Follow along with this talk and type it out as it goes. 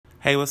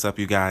Hey, what's up,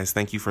 you guys?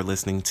 Thank you for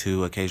listening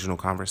to Occasional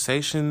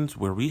Conversations,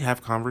 where we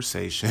have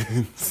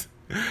conversations.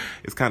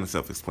 It's kind of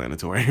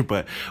self-explanatory,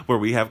 but where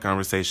we have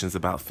conversations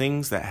about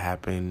things that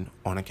happen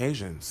on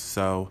occasions.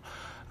 So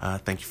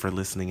thank you for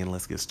listening, and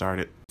let's get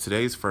started.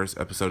 Today's first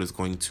episode is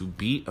going to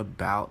be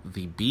about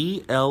the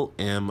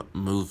BLM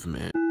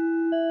movement.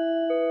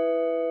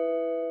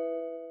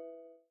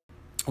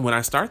 When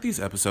I start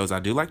these episodes, I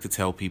do like to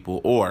tell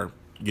people,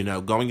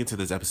 going into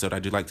this episode, I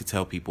do like to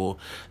tell people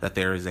that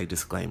there is a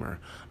disclaimer.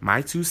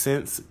 My 2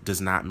 cents does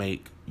not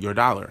make your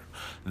dollar.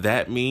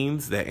 That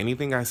means that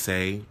anything I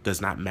say does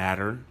not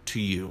matter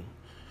to you.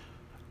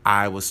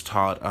 I was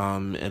taught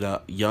at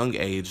a young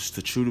age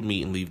to chew the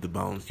meat and leave the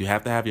bones. You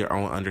have to have your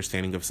own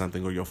understanding of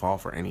something or you'll fall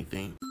for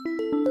anything.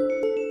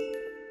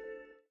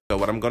 So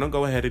what I'm going to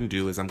go ahead and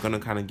do is I'm going to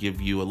kind of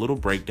give you a little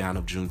breakdown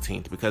of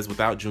Juneteenth, because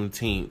without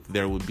Juneteenth,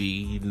 there would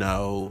be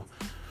no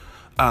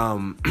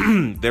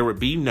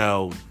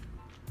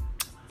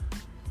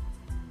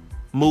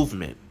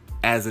movement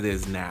as it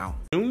is now.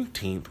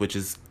 Juneteenth, which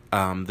is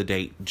the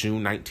date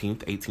June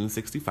 19th,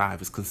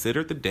 1865, is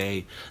considered the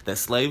day that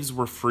slaves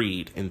were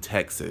freed in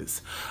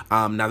Texas.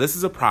 Now, this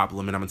is a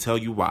problem, and I'm going to tell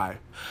you why.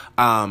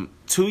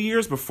 2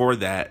 years before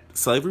that,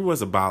 slavery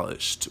was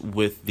abolished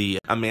with the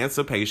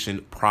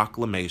Emancipation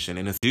Proclamation,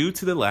 and it's due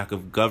to the lack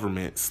of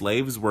government,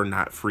 slaves were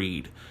not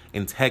freed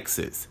in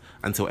Texas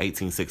until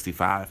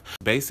 1865.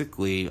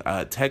 Basically,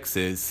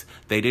 Texas,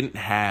 they didn't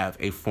have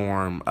a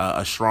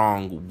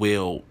strong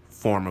will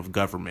form of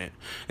government.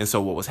 And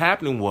so what was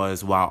happening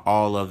was, while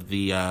all of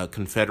the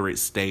Confederate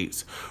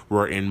states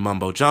were in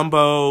mumbo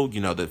jumbo,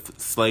 the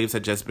slaves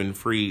had just been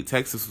freed,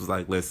 Texas was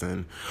like,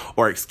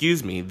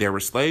 there were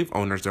slave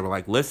owners that were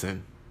like,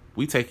 listen,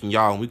 we taking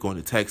y'all and we going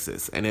to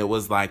Texas. And it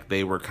was like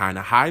they were kind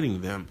of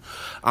hiding them.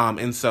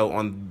 And so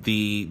on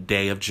the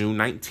day of June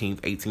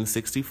 19th,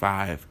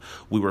 1865,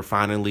 we were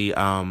finally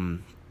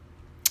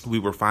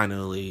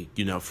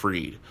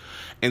freed.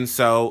 And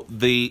so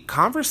the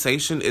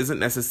conversation isn't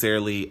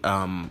necessarily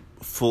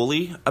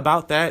fully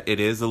about that. It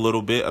is a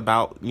little bit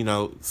about,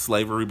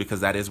 slavery,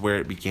 because that is where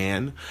it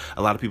began.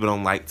 A lot of people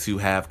don't like to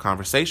have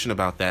conversation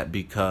about that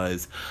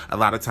because a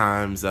lot of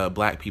times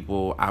Black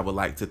people, I would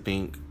like to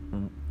think,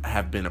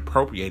 have been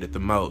appropriated the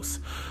most.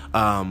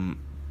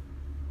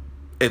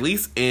 At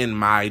least in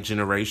my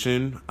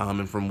generation,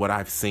 and from what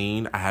I've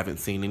seen, I haven't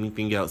seen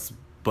anything else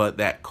but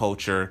that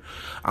culture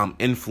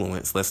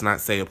influence, let's not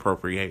say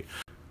appropriate.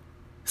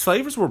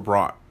 Slaves were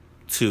brought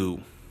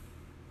to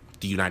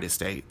the United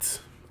States.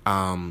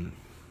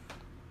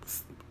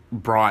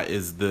 Brought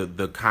is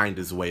the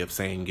kindest way of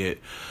saying it.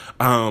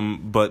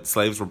 But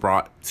slaves were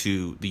brought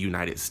to the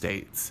United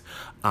States.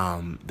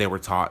 They were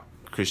taught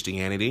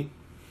Christianity.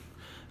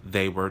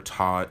 They were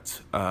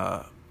taught,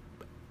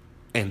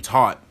 and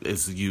taught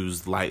is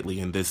used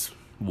lightly in this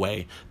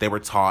way. They were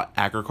taught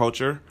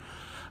agriculture.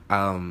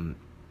 And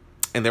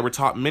they were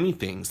taught many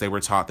things. They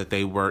were taught that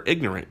they were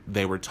ignorant.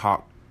 They were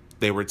taught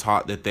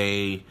that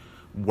they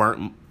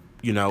weren't,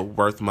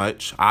 worth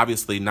much.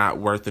 Obviously not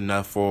worth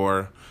enough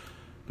for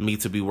me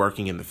to be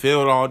working in the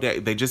field all day.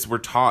 They just were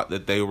taught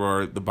that they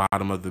were the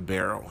bottom of the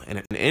barrel.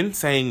 And in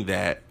saying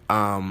that,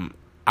 I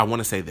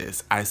want to say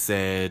this. I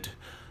said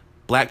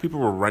Black people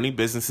were running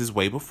businesses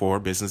way before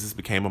businesses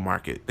became a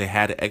market. They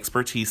had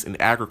expertise in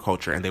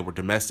agriculture and they were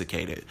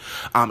domesticated.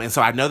 And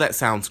so I know that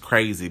sounds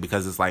crazy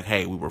because it's like,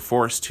 hey, we were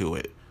forced to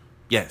it.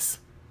 Yes,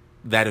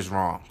 that is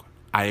wrong.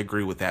 I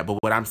agree with that. But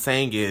what I'm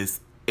saying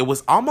is, it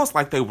was almost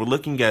like they were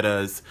looking at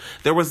us.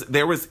 There was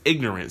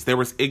ignorance. There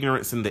was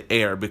ignorance in the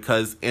air,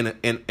 because in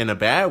a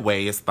bad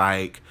way, it's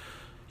like,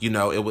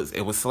 it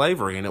was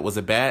slavery and it was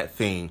a bad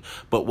thing.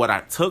 But what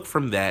I took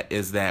from that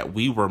is that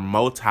we were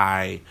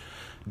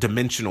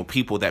multi-dimensional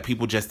people that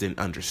people just didn't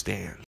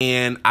understand.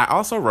 And I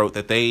also wrote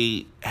that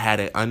they had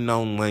an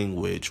unknown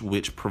language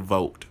which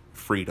provoked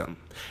freedom.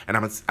 And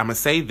I'm gonna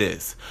say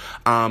this,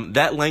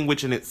 that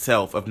language in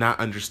itself of not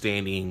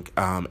understanding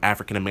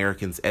African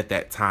Americans at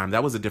that time,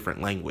 that was a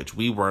different language.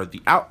 We were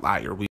the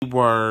outlier. We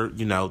were,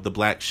 the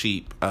black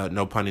sheep,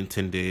 no pun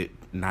intended.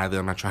 Neither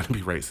am I trying to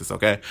be racist,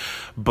 okay?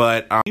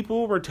 But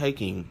people were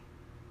taken,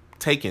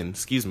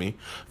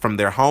 from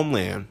their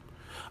homeland,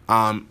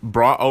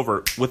 brought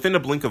over within the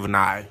blink of an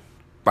eye.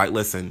 Like,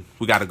 listen,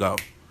 we gotta go.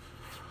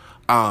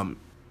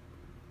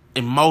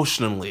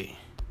 Emotionally,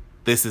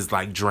 this is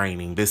like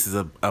draining. This is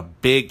a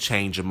big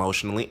change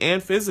emotionally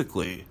and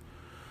physically.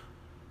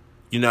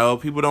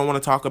 People don't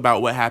want to talk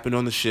about what happened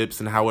on the ships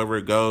and however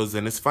it goes.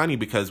 And it's funny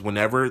because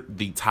whenever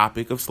the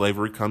topic of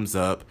slavery comes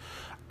up,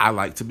 I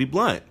like to be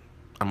blunt.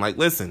 I'm like,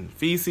 listen,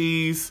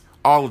 feces,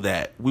 all of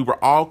that. We were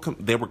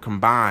they were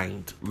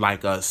combined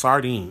like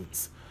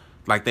sardines.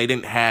 Like they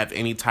didn't have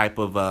any type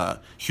of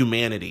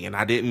humanity. And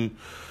I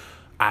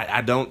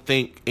don't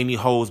think any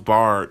holds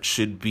barred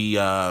should be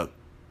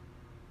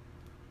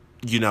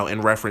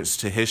in reference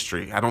to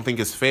history. I don't think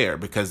it's fair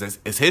because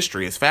it's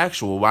history, it's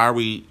factual. Why are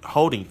we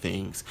holding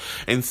things?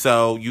 And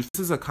so this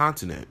is a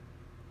continent,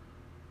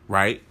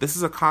 right? This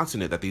is a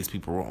continent that these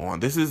people were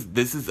on. This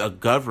is a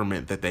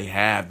government that they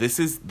have. This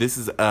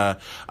is a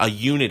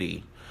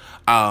unity.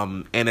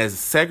 And as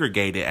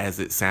segregated as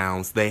it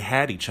sounds, they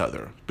had each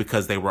other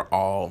because they were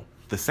all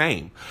the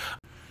same.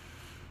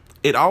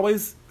 It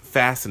always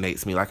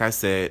fascinates me, like I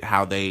said,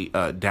 how they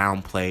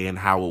downplay and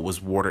how it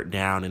was watered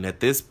down. And at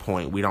this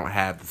point, we don't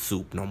have the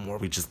soup no more.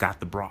 We just got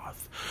the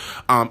broth.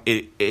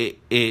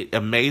 It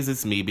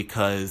amazes me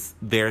because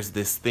there's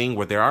this thing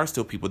where there are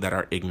still people that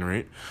are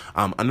ignorant,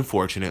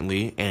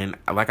 unfortunately. And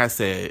like I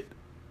said,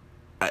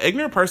 an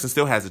ignorant person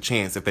still has a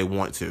chance if they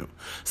want to.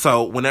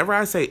 So whenever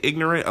I say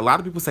ignorant, a lot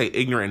of people say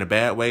ignorant in a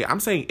bad way. I'm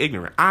saying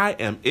ignorant. I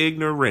am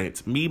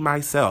ignorant. Me,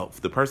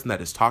 myself, the person that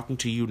is talking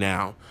to you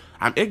now,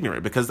 I'm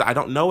ignorant because I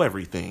don't know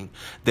everything.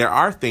 There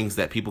are things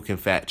that people can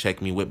fact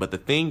check me with, but the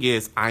thing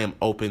is, I am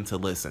open to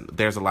listen.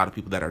 There's a lot of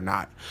people that are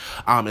not.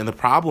 And the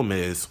problem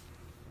is,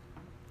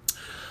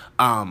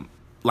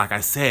 like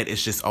I said,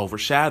 it's just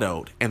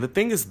overshadowed. And the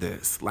thing is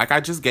this, like I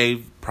just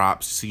gave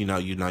props to,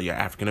 your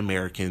African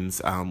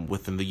Americans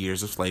within the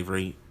years of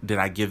slavery. Did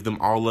I give them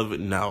all of it?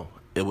 No,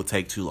 it would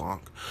take too long.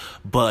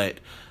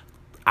 But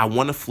I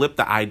want to flip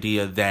the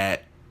idea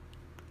that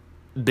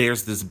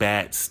there's this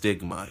bad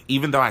stigma,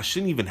 even though I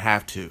shouldn't even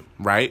have to,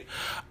 right?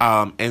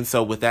 And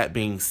so with that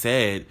being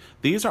said,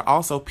 these are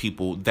also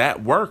people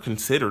that were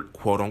considered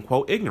quote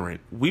unquote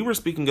ignorant. We were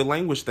speaking a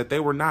language that they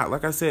were not.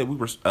 Like I said,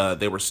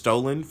 they were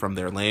stolen from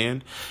their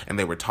land and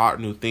they were taught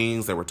new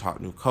things. They were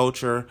taught new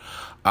culture.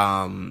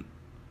 And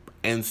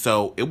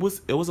so it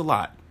was a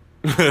lot.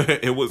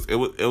 It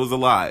was a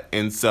lot.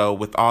 And so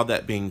with all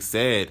that being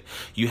said,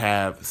 you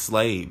have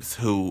slaves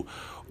who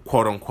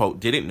quote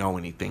unquote didn't know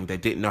anything. They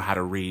didn't know how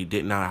to read,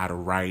 didn't know how to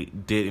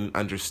write, didn't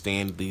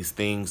understand these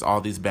things, all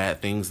these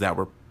bad things that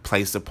were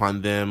placed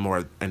upon them,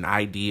 or an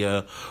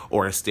idea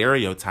or a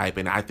stereotype.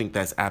 And I think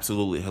that's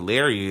absolutely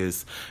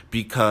hilarious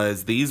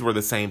because these were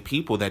the same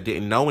people that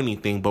didn't know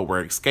anything but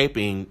were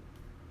escaping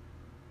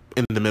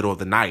in the middle of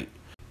the night.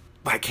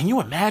 Like, can you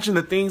imagine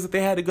the things that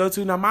they had to go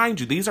to? Now, mind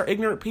you, these are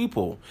ignorant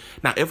people.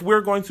 Now, if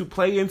we're going to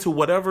play into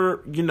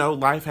whatever,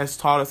 life has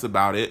taught us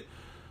about it,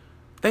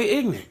 they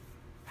ignorant.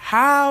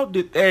 How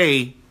did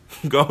they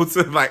go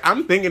to,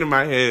 I'm thinking in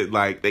my head,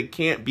 they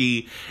can't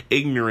be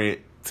ignorant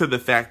to the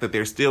fact that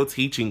they're still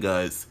teaching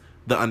us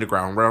the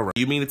Underground Railroad.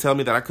 You mean to tell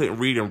me that I couldn't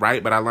read and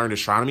write, but I learned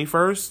astronomy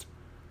first?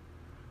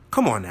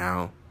 Come on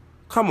now.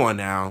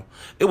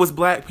 It was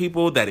black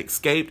people that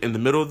escaped in the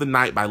middle of the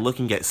night by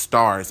looking at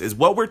stars, is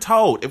what we're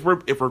told. If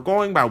we're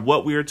going by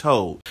what we're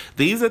told,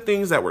 these are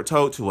things that were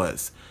told to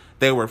us.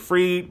 They were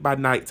freed by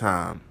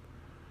nighttime.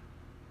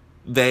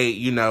 They,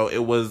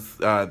 it was,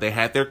 they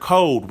had their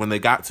code when they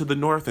got to the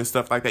north and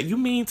stuff like that. You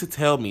mean to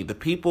tell me the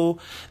people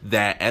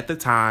that at the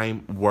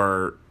time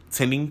were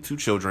tending to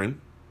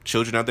children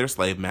of their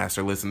slave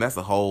master, listen, that's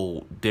a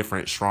whole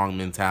different strong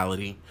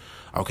mentality,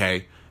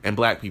 okay? And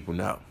black people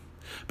know.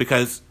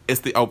 Because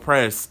it's the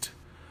oppressed,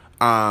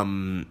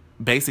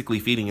 basically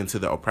feeding into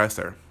the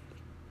oppressor.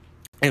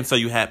 And so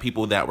you had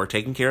people that were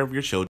taking care of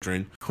your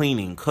children,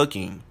 cleaning,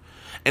 cooking.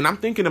 And I'm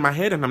thinking in my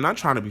head, and I'm not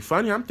trying to be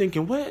funny, I'm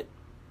thinking, what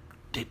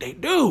did they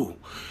do?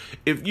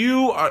 If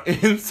you are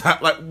inside,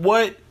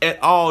 what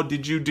at all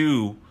did you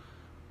do?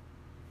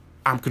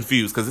 I'm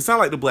confused because it sounds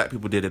like the black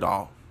people did it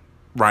all,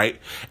 right?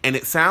 And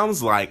it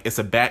sounds like it's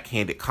a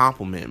backhanded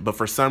compliment, but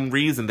for some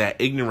reason that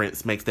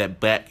ignorance makes that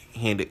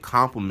backhanded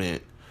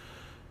compliment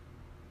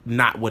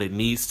not what it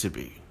needs to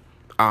be.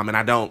 And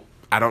I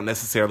don't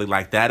necessarily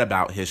like that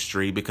about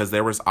history because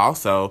there was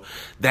also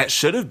that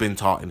should have been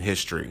taught in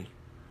history.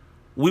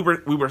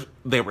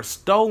 They were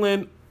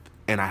stolen.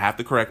 And I have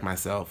to correct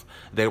myself.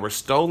 They were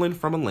stolen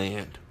from a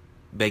land.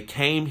 They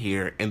came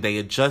here and they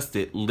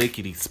adjusted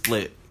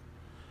lickety-split.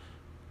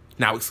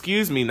 Now,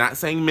 excuse me, not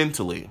saying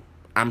mentally.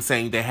 I'm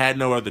saying they had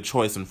no other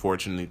choice,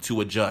 unfortunately,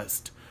 to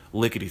adjust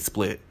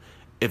lickety-split.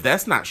 If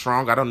that's not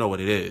strong, I don't know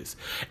what it is.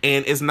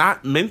 And it's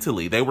not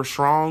mentally. They were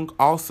strong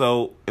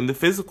also in the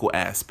physical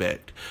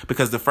aspect.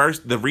 Because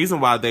the reason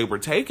why they were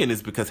taken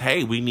is because,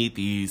 hey, we need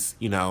these,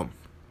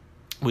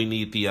 we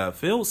need the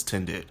fields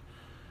tended.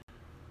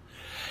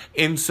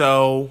 And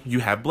so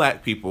you have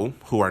black people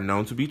who are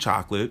known to be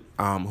chocolate,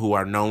 who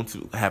are known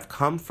to have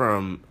come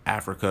from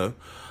Africa,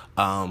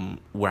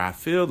 where I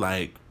feel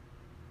like,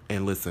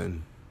 and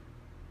listen,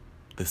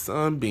 the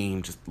sun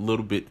being just a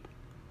little bit,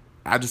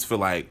 I just feel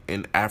like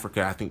in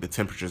Africa, I think the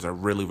temperatures are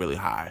really, really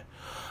high,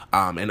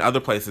 and other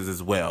places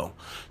as well.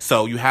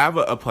 So you have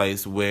a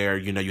place where,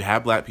 you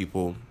have black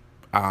people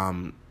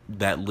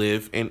that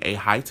live in a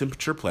high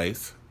temperature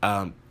place,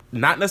 not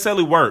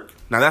necessarily work.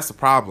 Now, that's the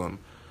problem.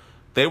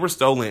 They were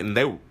stolen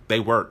and they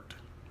worked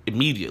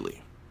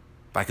immediately.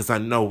 It's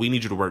like, no, we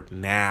need you to work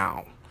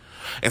now.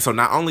 And so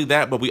not only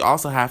that, but we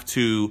also have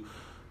to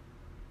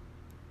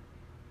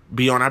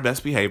be on our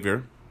best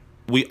behavior.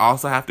 We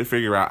also have to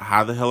figure out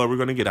how the hell are we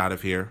going to get out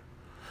of here.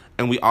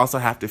 And we also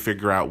have to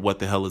figure out what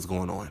the hell is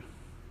going on.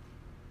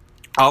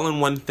 All in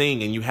one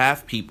thing. And you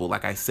have people,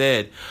 like I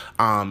said,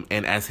 and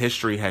as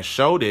history has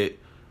showed it,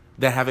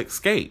 that have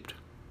escaped.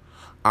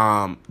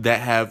 That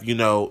have,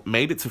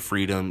 made it to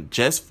freedom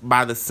just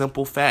by the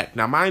simple fact.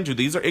 Now, mind you,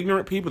 these are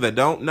ignorant people that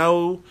don't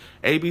know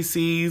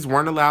ABCs,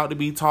 weren't allowed to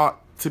be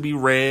taught to be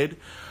read.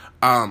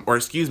 or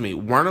excuse me,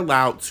 weren't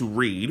allowed to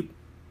read.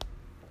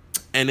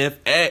 And if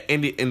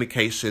any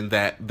indication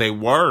that they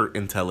were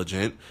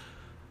intelligent,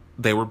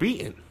 they were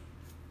beaten,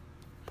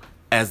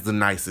 as the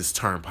nicest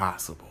term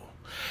possible.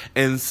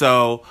 And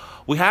so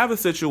we have a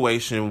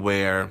situation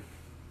where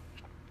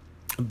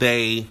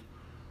they,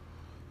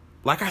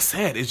 like I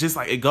said, it's just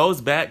like, it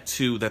goes back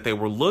to that they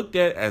were looked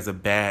at as a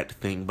bad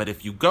thing. But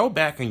if you go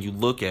back and you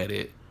look at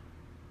it,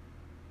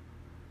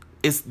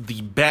 it's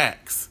the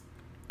backs.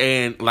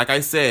 And like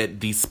I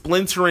said, the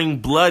splintering,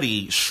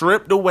 bloody,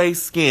 stripped away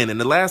skin. And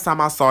the last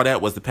time I saw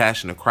that was the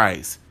Passion of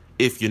Christ.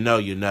 If you know,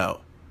 you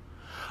know.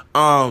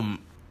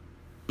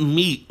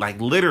 Meat,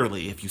 like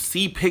literally, if you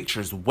see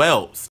pictures,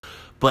 welts.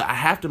 But I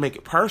have to make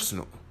it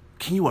personal.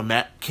 Can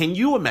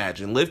you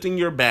imagine lifting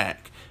your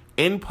back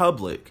in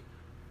public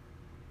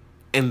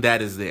and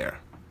that is there?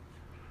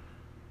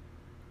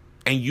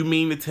 And you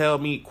mean to tell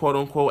me, quote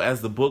unquote,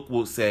 as the book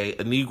will say,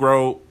 a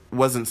Negro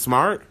wasn't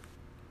smart?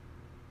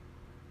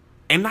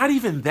 And not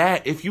even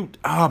that,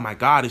 oh my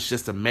God, it's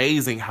just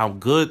amazing how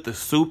good the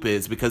soup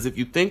is. Because if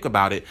you think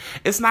about it,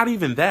 it's not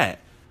even that.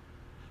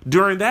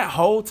 During that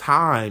whole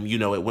time, you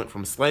know, it went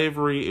from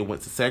slavery, it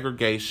went to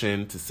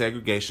segregation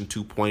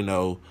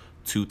 2.0,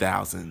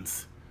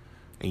 2000s.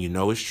 And you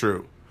know it's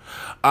true.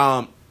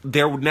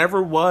 There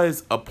never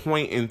was a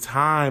point in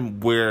time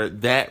where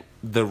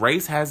the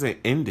race hasn't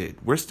ended.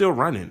 We're still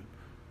running.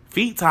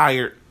 Feet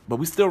tired, but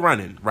we still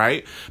running,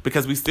 right?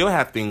 Because we still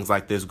have things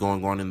like this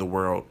going on in the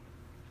world.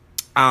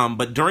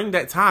 But during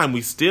that time,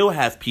 we still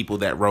have people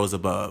that rose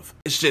above.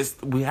 It's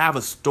just, we have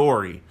a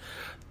story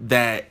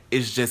that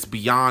is just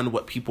beyond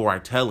what people are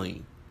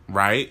telling,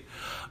 right?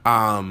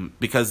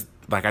 Because,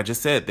 like I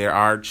just said, there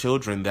are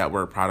children that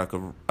were a product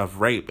of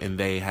rape, and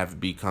they have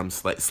become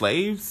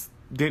slaves.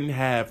 Didn't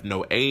have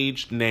no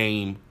age,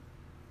 name,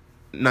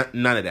 none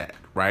of that,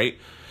 right?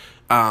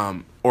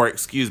 Or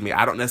excuse me,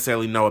 I don't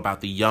necessarily know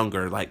about the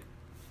younger, like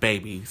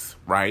babies,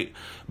 right?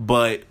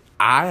 But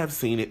I have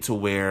seen it to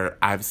where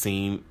I've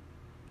seen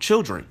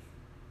children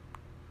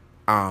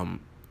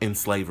in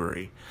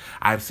slavery.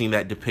 I've seen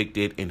that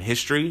depicted in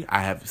history.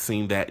 I have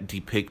seen that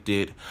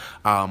depicted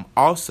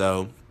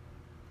also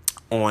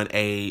on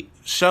a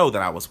show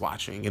that I was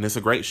watching, and it's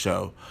a great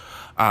show.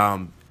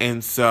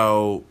 And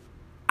so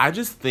I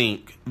just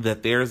think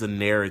that there's a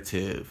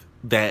narrative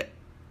that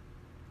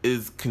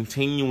is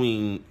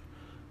continuing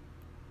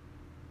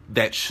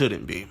that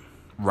shouldn't be,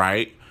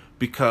 right?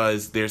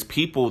 Because there's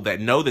people that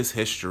know this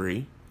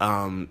history,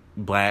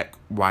 Black,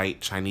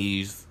 white,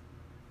 Chinese,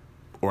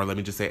 or let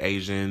me just say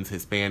Asians,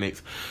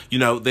 Hispanics. You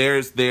know,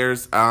 there's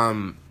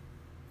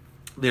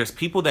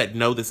people that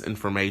know this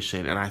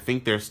information, and I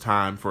think there's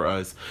time for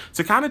us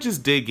to kind of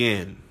just dig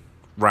in,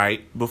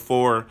 right?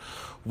 Before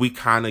we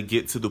kind of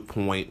get to the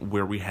point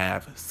where we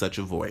have such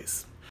a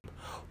voice.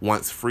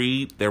 Once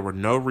freed, there were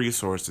no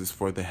resources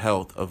for the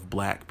health of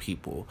Black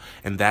people.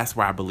 And that's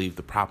where I believe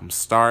the problems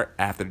start,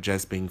 after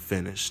just being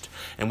finished.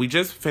 And we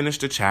just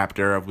finished a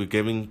chapter of, we're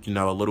giving, you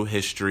know, a little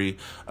history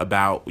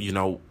about, you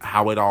know,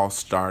 how it all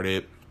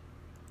started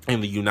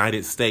in the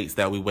United States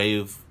that we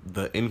wave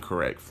the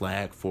incorrect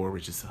flag for,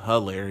 which is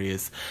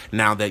hilarious.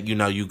 Now that, you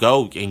know, you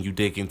go and you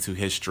dig into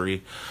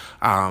history,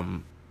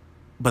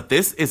 but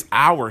this is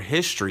our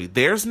history.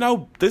 This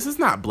is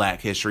not Black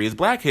history. It's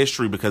Black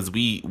history because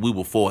we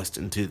were forced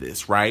into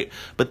this, right?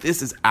 But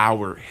this is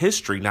our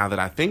history now that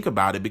I think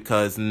about it,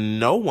 because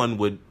no one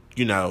would,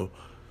 you know,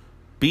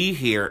 be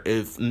here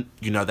if,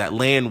 you know, that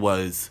land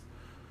was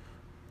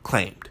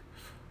claimed.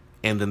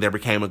 And then there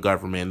became a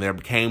government, and there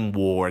became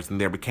wars, and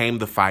there became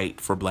the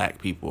fight for Black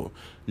people.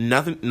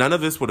 None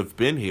of this would have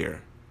been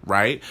here,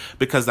 right?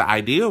 Because the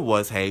idea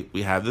was, hey,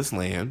 we have this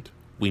land.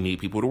 We need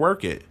people to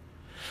work it.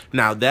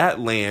 Now, that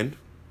land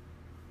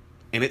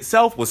in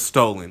itself was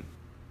stolen.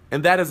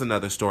 And that is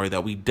another story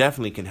that we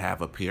definitely can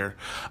have up here.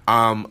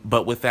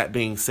 But with that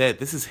being said,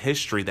 this is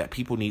history that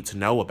people need to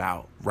know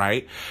about,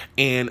 right?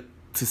 And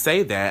to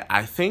say that,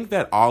 I think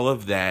that all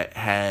of that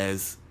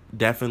has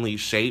definitely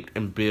shaped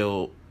and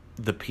built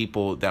the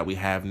people that we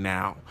have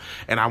now.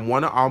 And I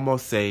want to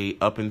almost say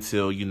up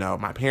until, you know,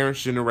 my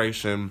parents'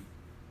 generation,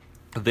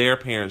 their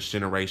parents'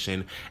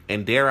 generation,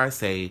 and dare I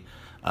say,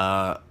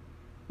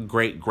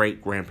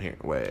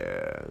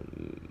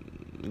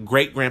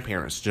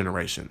 great-grandparents'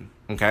 generation,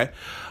 okay?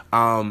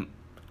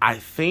 I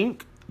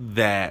think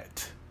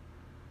that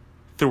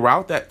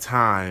throughout that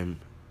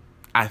time,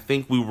 I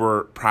think we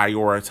were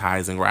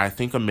prioritizing, or I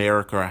think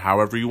America, or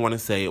however you want to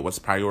say it, was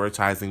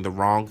prioritizing the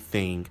wrong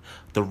thing,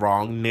 the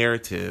wrong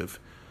narrative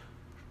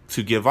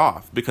to give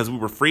off. Because we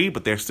were free,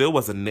 but there still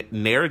was a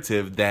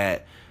narrative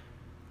that,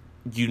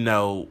 you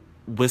know,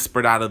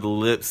 whispered out of the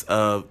lips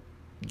of,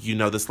 you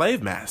know, the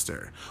slave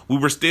master. We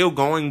were still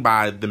going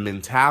by the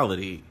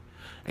mentality.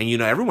 And, you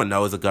know, everyone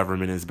knows a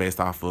government is based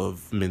off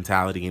of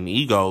mentality and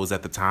egos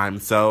at the time.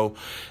 So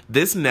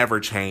this never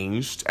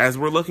changed. As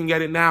we're looking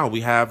at it now,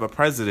 we have a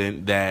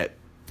president that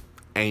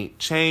ain't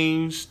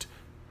changed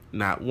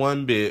not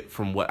one bit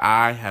from what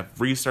I have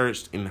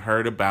researched and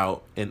heard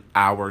about in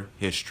our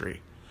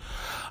history.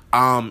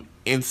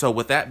 And so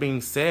with that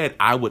being said,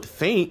 I would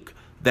think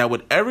that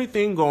with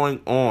everything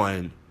going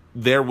on,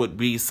 there would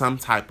be some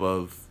type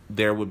of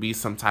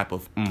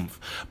oomph.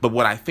 But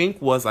what I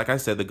think was, like I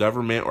said, the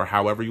government, or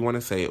however you want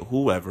to say it,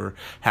 whoever,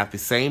 had the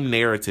same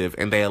narrative,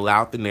 and they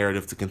allowed the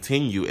narrative to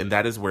continue, and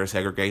that is where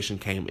segregation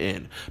came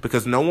in.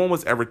 Because no one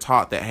was ever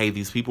taught that, hey,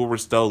 these people were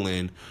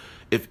stolen.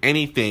 If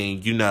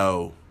anything,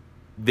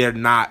 they're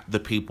not the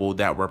people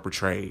that were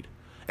portrayed.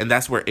 And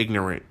that's where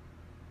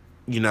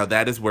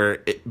that is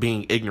where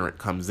being ignorant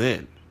comes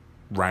in,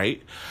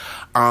 right?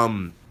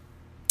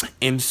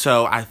 And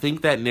so I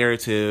think that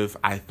narrative,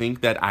 I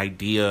think that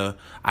idea,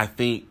 I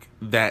think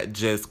that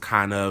just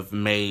kind of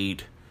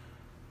made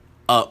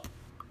up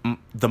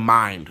the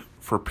mind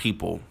for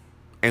people.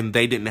 And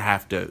they didn't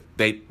have to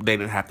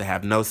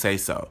have no say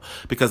so,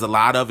 because a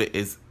lot of it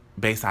is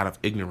based out of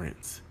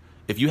ignorance.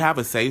 If you have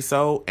a say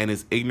so and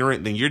it's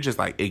ignorant, then you're just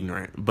like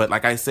ignorant. But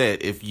like I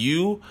said, if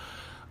you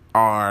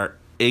are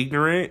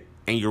ignorant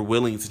and you're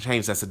willing to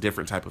change, that's a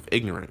different type of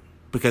ignorant.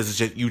 Because it's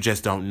just, you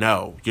just don't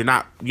know. You're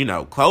not,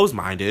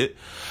 closed-minded.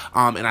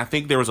 And I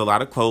think there was a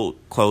lot of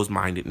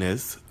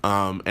closed-mindedness.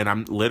 And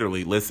I'm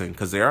literally, listen,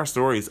 because there are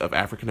stories of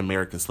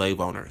African-American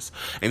slave owners.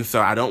 And so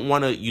I don't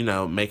want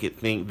to, make it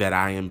think that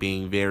I am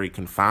being very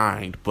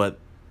confined. But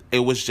it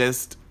was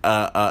just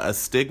a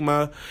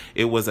stigma.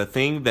 It was a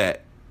thing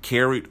that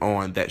carried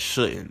on that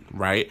shouldn't,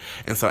 right?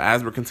 And so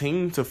as we're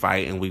continuing to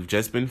fight and we've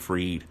just been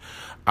freed,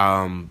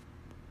 the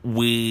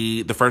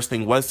first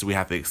thing was we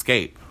have to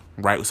escape.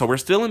 Right. So we're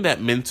still in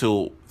that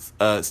mental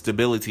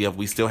stability of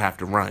we still have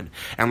to run.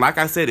 And like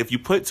I said, if you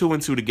put 2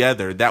 and 2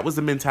 together, that was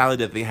the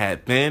mentality that they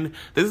had then.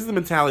 This is the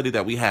mentality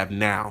that we have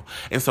now.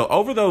 And so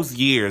over those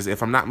years,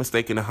 if I'm not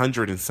mistaken,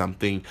 100 and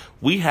something,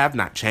 we have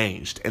not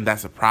changed. And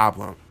that's a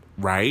problem.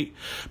 Right.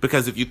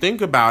 Because if you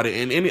think about it,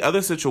 in any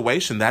other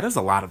situation, that is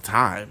a lot of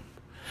time.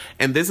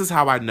 And this is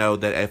how I know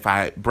that if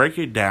I break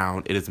it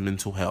down, it is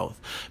mental health.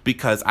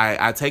 Because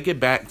I take it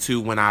back to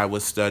when I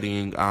was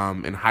studying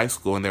in high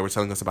school, and they were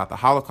telling us about the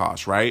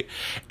Holocaust, right?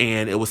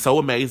 And it was so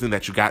amazing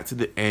that you got to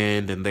the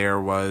end, and there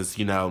was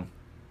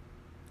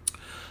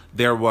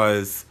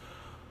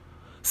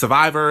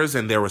survivors,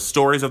 and there were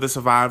stories of the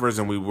survivors,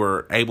 and we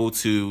were able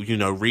to,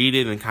 read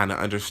it and kind of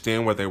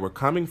understand where they were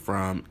coming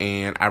from.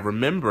 And I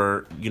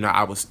remember,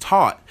 I was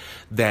taught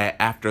that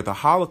after the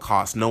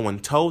Holocaust, no one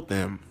told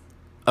them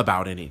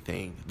about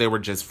anything. They were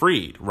just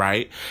freed,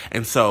 right?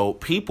 And so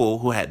people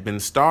who had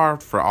been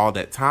starved for all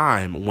that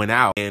time went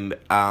out and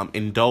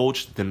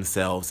indulged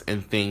themselves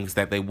in things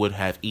that they would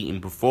have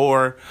eaten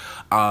before,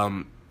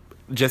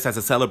 just as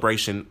a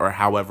celebration, or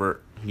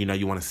however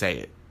you want to say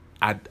it.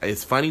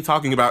 It's funny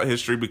talking about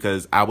history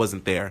because I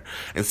wasn't there,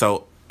 and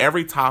so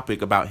every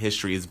topic about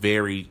history is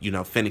very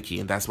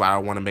finicky, and that's why I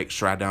want to make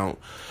sure I don't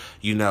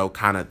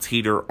kind of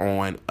teeter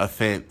on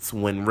offense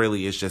when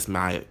really it's just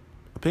my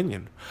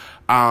opinion.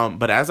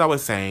 But as I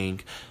was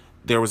saying,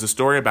 there was a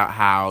story about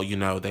how,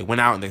 they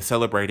went out and they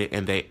celebrated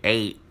and they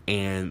ate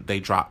and they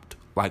dropped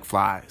like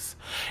flies.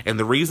 And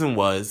the reason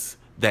was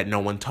that no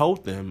one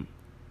told them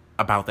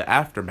about the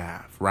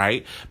aftermath,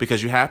 right?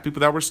 Because you have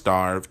people that were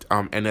starved.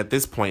 And at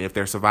this point, if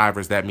they're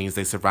survivors, that means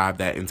they survived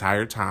that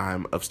entire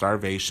time of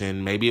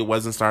starvation. Maybe it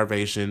wasn't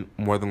starvation.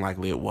 More than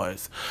likely it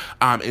was.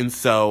 And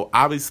so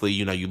obviously,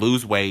 you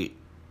lose weight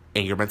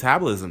and your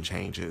metabolism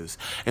changes.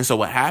 And so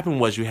what happened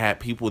was you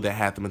had people that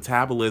had the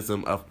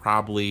metabolism of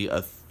probably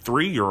a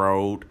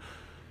 3-year-old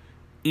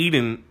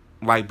eating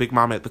like Big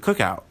Mama at the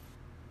cookout.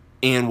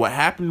 And what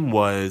happened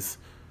was,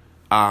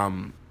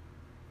 obviously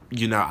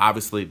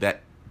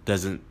that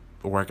doesn't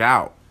work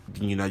out.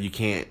 You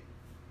can't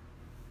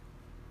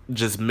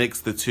just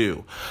mix the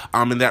two.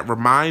 And that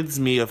reminds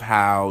me of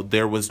how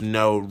there was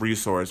no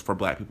resource for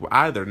Black people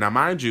either. Now,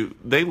 mind you,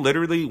 they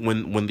literally,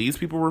 when these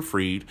people were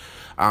freed,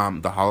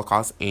 the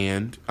Holocaust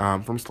and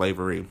from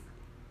slavery,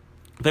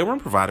 they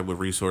weren't provided with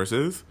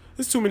resources.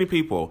 There's too many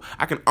people.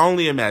 I can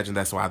only imagine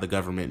that's why the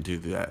government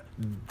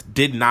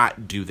did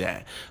not do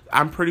that.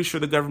 I'm pretty sure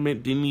the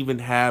government didn't even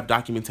have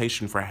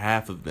documentation for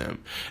half of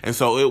them. And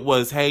so it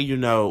was, hey,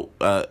 you're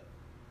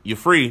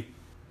free,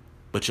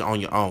 but you're on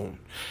your own.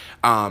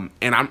 And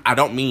I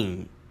don't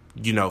mean,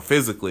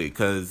 physically,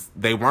 because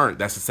they weren't.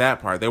 That's the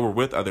sad part. They were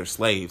with other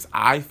slaves.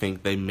 I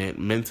think they meant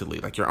mentally,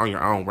 like, you're on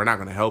your own. We're not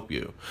going to help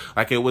you.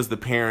 Like, it was the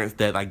parents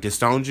that, like,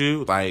 disowned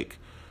you, like,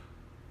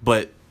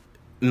 but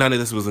none of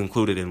this was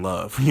included in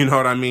love. You know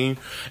what I mean?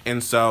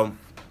 And so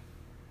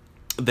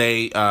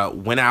they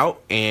went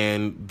out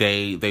and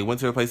they went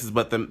to their places.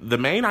 But the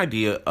main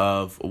idea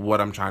of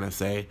what I'm trying to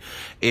say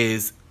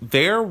is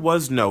there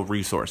was no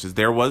resources.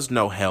 There was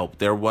no help.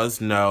 There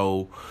was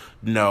no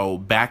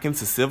back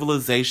into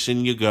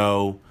civilization you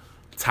go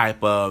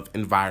type of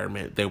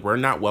environment. They were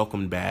not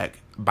welcomed back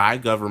by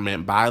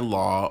government, by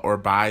law, or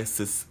by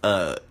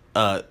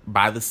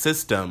the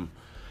system.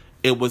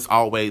 It was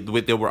always,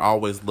 they were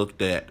always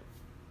looked at,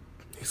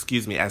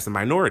 as a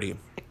minority.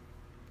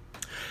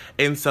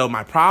 And so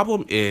my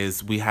problem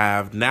is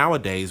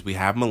nowadays we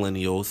have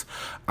millennials,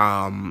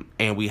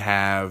 and we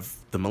have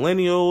the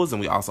millennials, and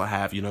we also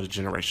have, the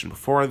generation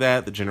before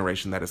that, the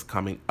generation that is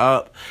coming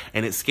up.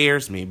 And it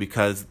scares me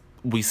because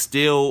we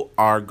still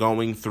are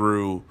going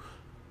through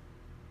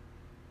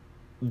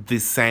the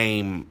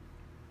same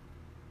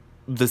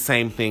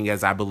thing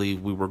as I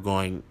believe we were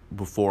going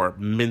before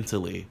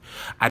mentally.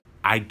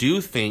 I do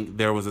think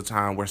there was a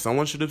time where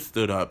someone should have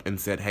stood up and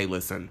said, hey,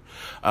 listen,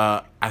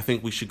 I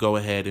think we should go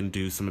ahead and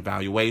do some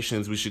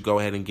evaluations. We should go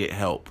ahead and get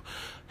help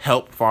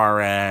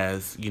far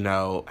as,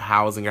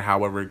 housing or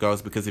however it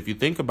goes. Because if you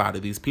think about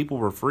it, these people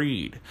were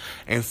freed.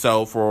 And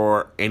so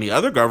for any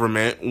other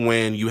government,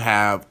 when you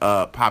have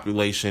a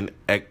population,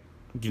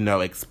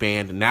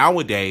 expand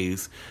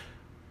nowadays,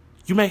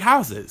 you make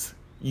houses.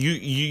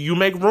 You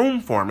make room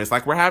for them. It's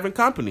like we're having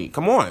company.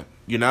 Come on,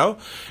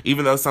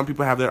 Even though some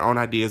people have their own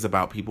ideas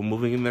about people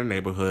moving in their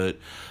neighborhood,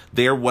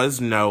 there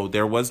was no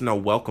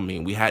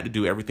welcoming. We had to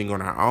do everything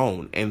on our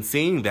own. And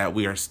seeing that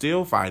we are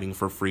still fighting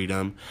for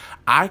freedom,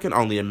 I can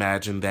only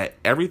imagine that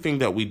everything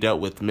that we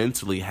dealt with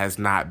mentally has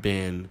not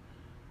been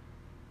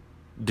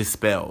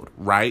dispelled,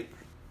 right?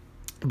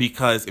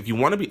 Because if you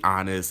want to be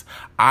honest,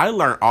 I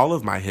learned all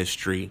of my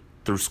history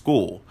through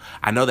school.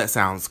 I know that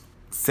sounds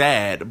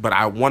sad, but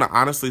I want to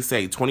honestly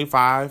say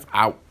 25,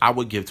 I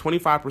would give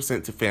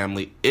 25% to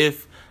family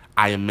if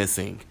I am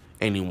missing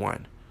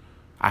anyone.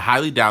 I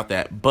highly doubt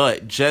that,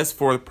 but just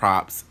for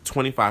props,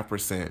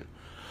 25%.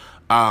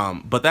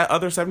 But that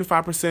other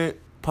 75%,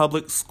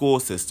 public school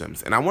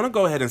systems. And I want to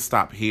go ahead and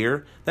stop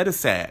here. That is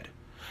sad.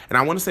 And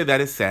I want to say that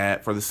is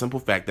sad for the simple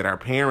fact that our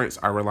parents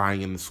are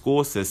relying on the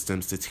school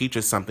systems to teach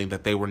us something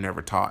that they were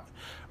never taught,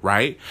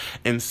 right?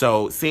 And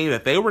so seeing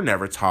that they were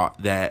never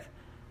taught that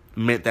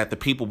meant that the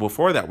people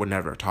before that were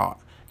never taught.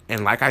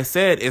 And like I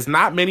said, it's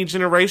not many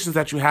generations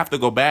that you have to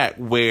go back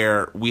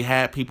where we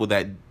had people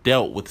that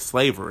dealt with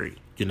slavery.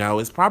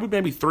 It's probably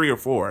maybe 3 or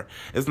 4.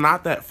 It's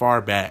not that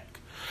far back.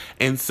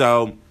 And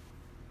so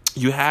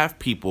you have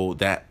people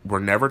that were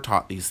never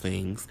taught these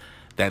things,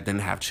 that then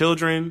have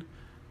children,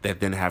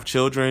 that then have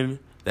children,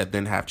 that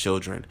then have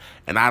children.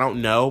 And I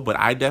don't know, but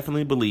I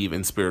definitely believe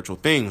in spiritual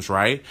things,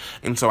 right?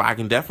 And so I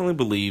can definitely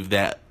believe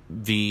that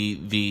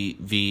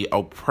the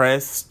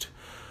oppressed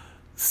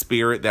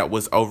spirit that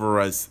was over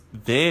us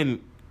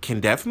then can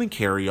definitely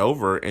carry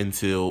over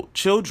into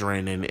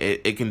children, and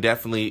it can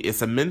definitely,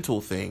 it's a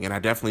mental thing, and I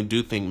definitely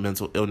do think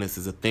mental illness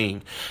is a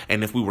thing.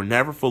 And if we were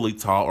never fully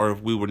taught, or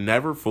if we were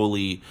never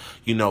fully,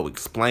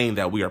 explained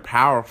that we are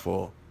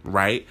powerful,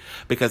 right?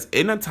 Because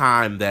in a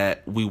time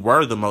that we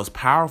were the most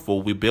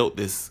powerful, we built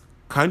this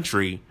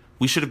country,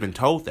 we should have been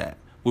told that.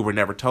 We were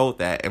never told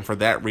that. And for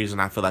that reason,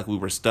 I feel like we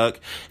were stuck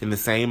in the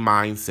same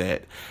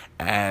mindset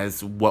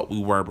as what we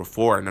were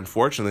before. And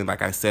unfortunately,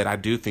 like I said, I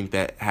do think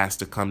that has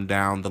to come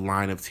down the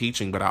line of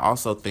teaching. But I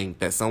also think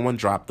that someone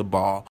dropped the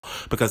ball.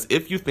 Because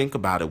if you think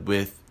about it,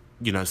 with,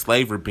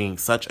 slavery being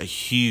such a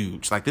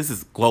huge, like, this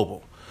is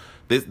global.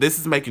 This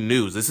is making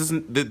news. This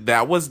isn't,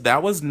 that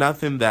was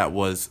nothing that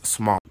was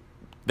small.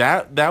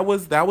 That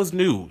was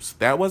news.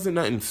 That wasn't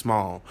nothing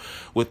small.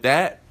 With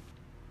that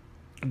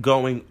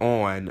going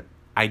on,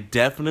 I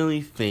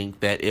definitely think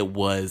that it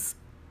was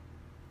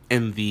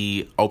in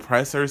the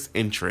oppressor's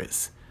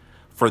interest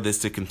for this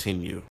to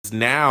continue.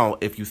 Now,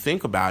 if you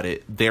think about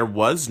it, there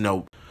was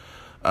no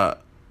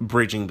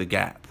bridging the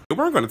gap. They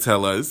weren't going to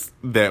tell us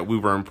that we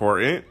were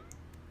important.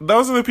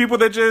 Those are the people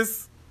that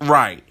just,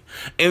 right.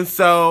 And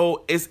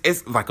so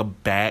it's like a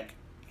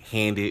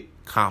backhanded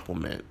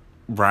compliment,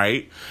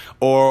 right?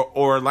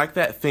 Or like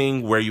that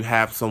thing where you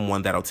have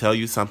someone that'll tell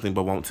you something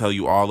but won't tell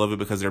you all of it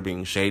because they're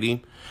being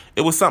shady.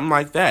 It was something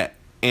like that.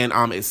 And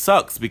it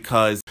sucks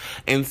because,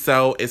 and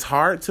so it's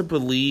hard to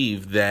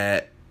believe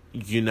that,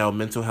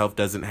 mental health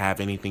doesn't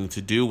have anything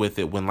to do with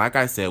it when, like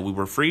I said, we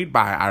were freed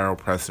by our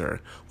oppressor,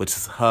 which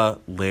is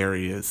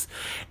hilarious.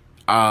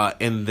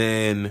 And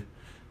then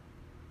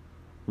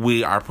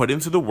we are put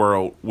into the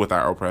world with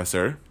our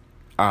oppressor.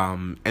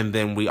 And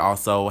then we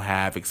also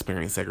have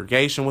experienced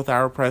segregation with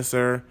our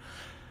oppressor.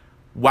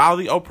 While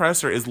the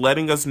oppressor is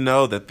letting us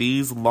know that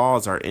these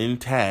laws are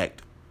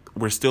intact,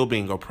 we're still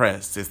being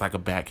oppressed. It's like a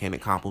backhanded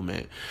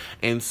compliment.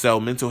 And so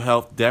mental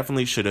health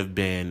definitely should have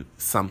been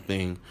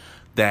something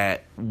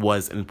that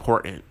was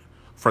important,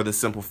 for the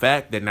simple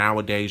fact that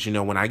nowadays,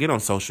 when I get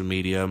on social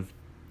media,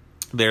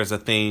 there's a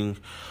thing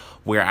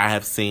where I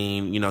have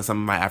seen,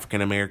 some of my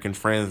African-American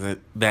friends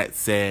that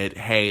said,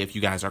 hey, if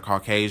you guys are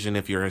Caucasian,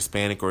 if you're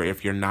Hispanic, or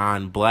if you're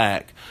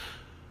non-black,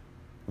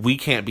 we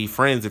can't be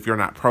friends if you're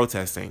not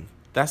protesting.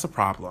 That's a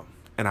problem.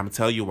 And I'm going to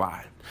tell you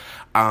why.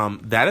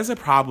 That is a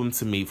problem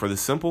to me for the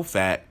simple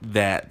fact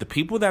that the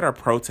people that are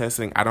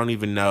protesting, I want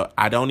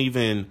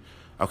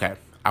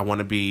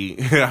to be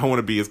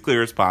as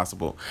clear as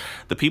possible.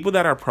 The people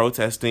that are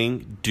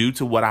protesting, due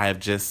to what I have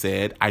just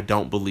said, I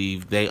don't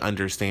believe they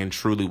understand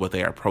truly what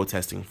they are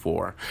protesting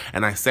for.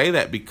 And I say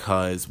that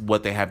because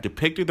what they have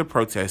depicted the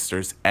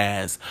protesters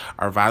as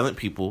are violent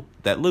people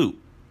that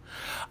loot.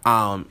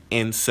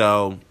 And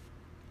so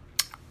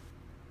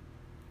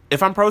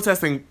if I'm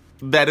protesting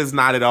that is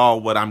not at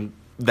all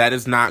that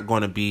is not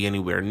going to be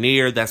anywhere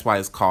near. That's why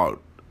it's called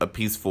a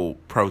peaceful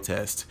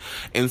protest.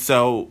 And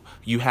so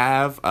you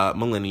have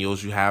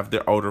millennials, you have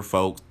the older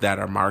folks that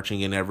are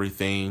marching and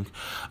everything.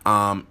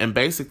 And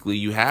basically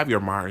you have your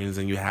Martins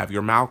and you have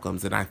your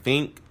Malcolms. And I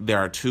think there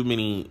are too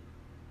many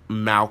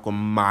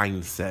Malcolm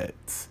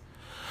mindsets.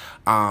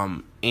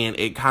 And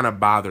it kind of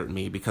bothered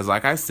me because,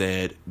 like I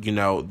said, you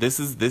know, this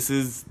is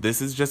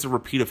just a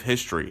repeat of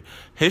history.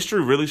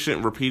 History really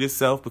shouldn't repeat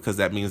itself because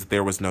that means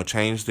there was no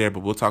change there, but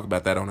we'll talk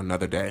about that on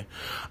another day.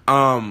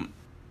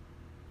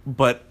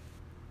 But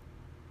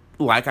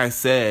like I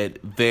said,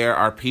 there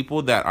are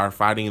people that are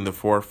fighting in the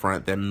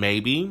forefront that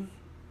maybe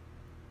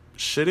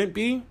shouldn't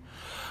be.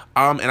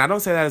 And I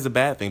don't say that as a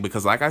bad thing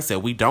because, like I said,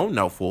 we don't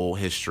know full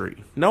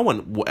history. No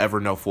one will ever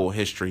know full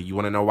history. You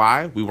want to know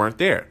why? We weren't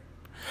there.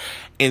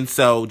 And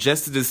so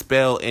just to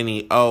dispel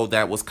any,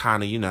 that was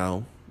kind of, you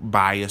know,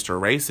 biased or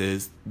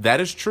racist, that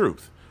is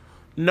truth.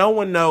 No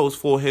one knows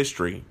full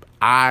history.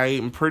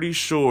 I'm pretty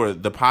sure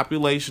the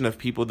population of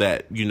people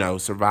that, you know,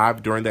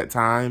 survived during that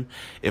time,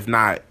 if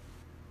not,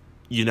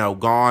 you know,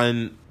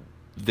 gone,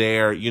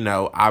 they're, you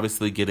know,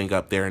 obviously getting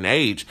up there in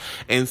age.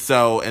 And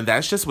so, and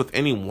that's just with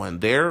anyone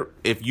there.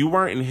 If you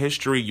weren't in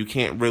history, you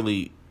can't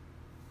really,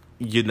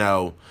 you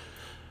know,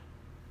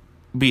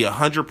 be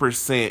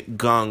 100%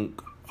 gung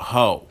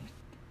ho,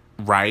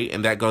 right?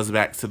 And that goes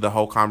back to the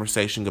whole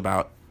conversation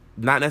about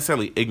not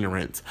necessarily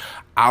ignorance.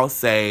 I'll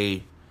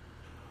say,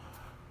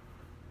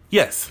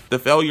 yes, the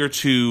failure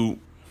to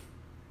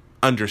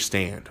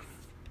understand.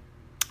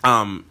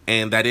 And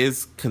that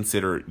is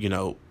considered, you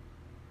know,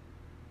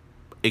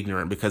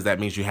 ignorant because that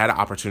means you had an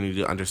opportunity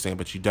to understand,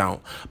 but you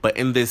don't. But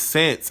in this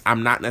sense,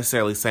 I'm not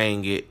necessarily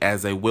saying it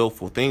as a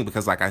willful thing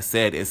because, like I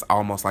said, it's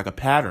almost like a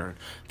pattern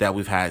that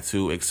we've had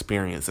to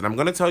experience. And I'm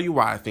going to tell you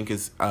why I think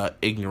it's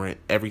ignorant,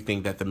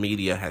 everything that the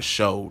media has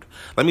showed.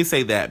 Let me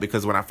say that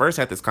because when I first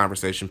had this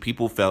conversation,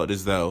 people felt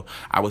as though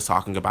I was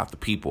talking about the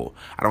people.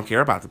 I don't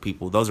care about the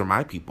people. Those are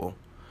my people.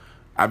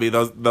 I mean,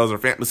 those are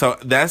family. So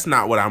that's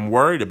not what I'm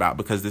worried about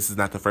because this is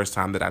not the first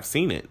time that I've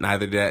seen it.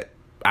 Neither that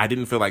I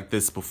didn't feel like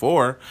this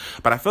before,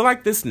 but I feel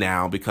like this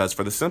now because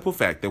for the simple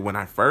fact that when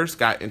I first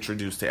got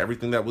introduced to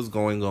everything that was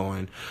going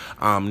on,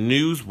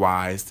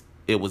 news-wise,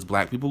 it was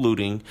black people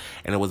looting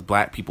and it was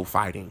black people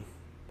fighting.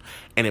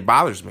 And it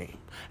bothers me.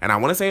 And I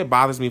want to say it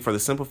bothers me for the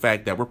simple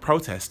fact that we're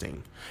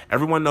protesting.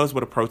 Everyone knows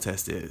what a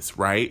protest is,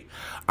 right?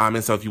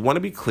 And so if you want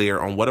to be clear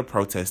on what a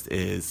protest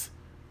is,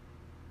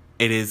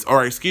 it's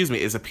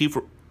a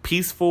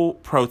peaceful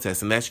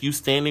protest, and that's you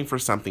standing for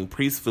something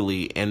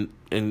peacefully and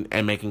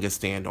making a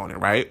stand on it,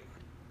 right?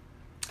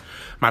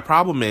 My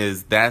problem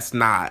is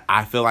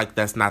I feel like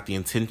that's not the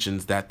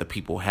intentions that the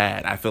people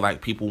had. I feel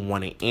like people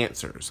wanted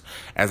answers.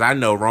 As I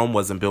know, Rome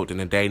wasn't built in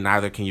a day,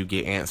 neither can you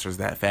get answers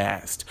that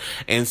fast.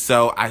 And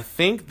so I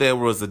think there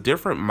was a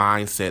different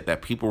mindset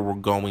that people were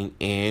going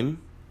in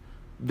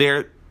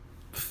there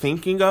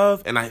thinking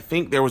of, and I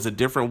think there was a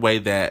different way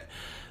that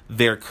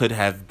there could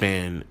have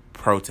been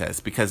protests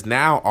because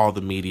now all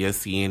the media,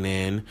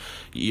 CNN,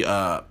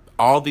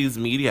 all these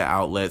media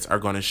outlets are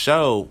going to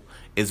show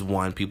is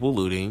one, people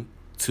looting,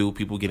 two,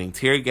 people getting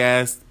tear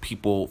gassed,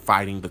 people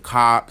fighting the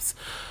cops,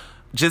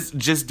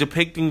 just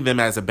depicting them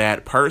as a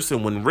bad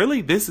person when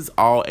really this is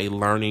all a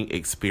learning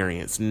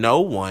experience.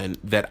 No one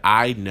that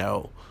I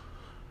know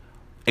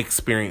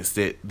experienced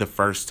it the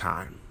first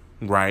time,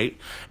 right?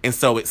 And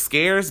so it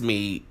scares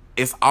me.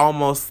 It's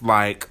almost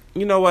like,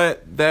 you know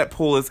what, that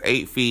pool is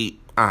 8 feet.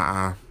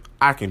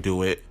 I can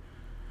do it.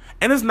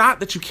 And it's not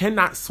that you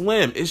cannot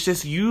swim. It's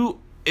just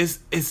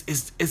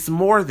it's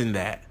more than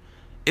that.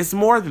 It's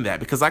more than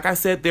that because like I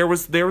said, there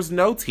was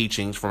no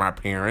teachings from our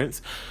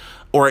parents,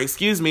 or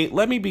excuse me,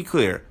 let me be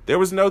clear. There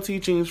was no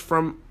teachings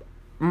from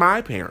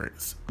my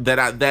parents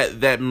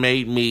that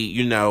made me,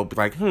 you know,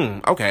 like,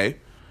 okay.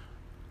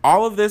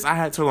 All of this I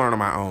had to learn on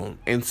my own.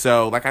 And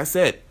so, like I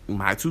said,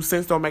 my 2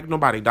 cents don't make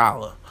nobody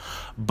dollar.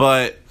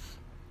 But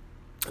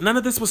none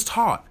of this was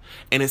taught.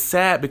 And it's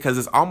sad because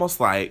it's almost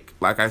like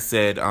I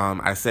said,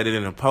 I said it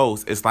in a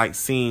post, it's like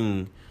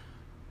seeing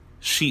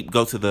sheep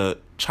go to the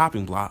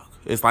chopping block.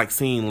 It's like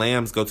seeing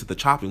lambs go to the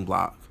chopping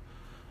block.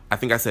 I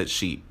think I said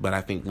sheep, but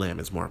I think lamb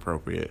is more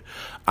appropriate.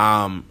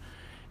 And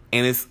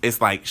it's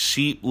like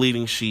sheep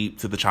leading sheep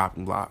to the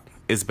chopping block.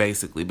 It's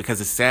basically because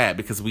it's sad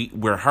because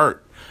we're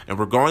hurt and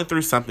we're going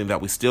through something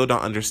that we still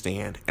don't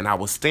understand. And I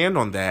will stand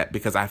on that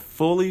because I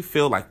fully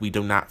feel like we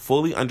do not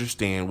fully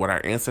understand what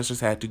our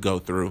ancestors had to go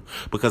through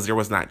because there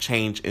was not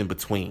change in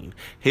between.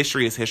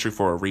 History is history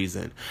for a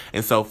reason.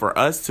 And so for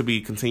us to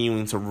be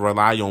continuing to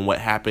rely on what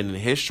happened in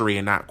history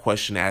and not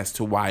question as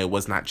to why it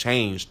was not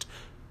changed.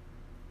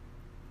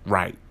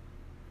 Right.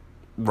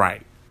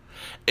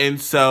 And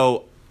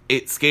so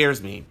it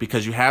scares me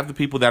because you have the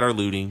people that are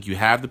looting, you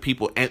have the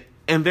people,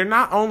 and they're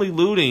not only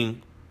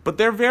looting, but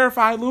they're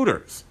verified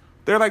looters.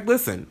 They're like,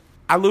 listen,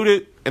 I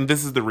looted, and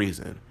this is the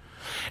reason.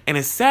 And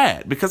it's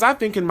sad because I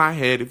think in my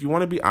head, if you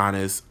want to be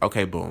honest,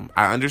 okay, boom,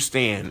 I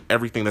understand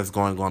everything that's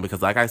going on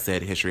because, like I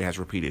said, history has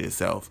repeated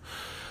itself.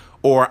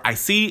 Or I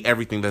see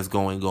everything that's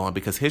going on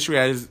because history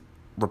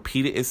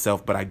repeated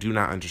itself, but I do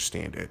not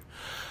understand it.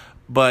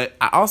 But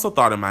I also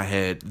thought in my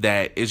head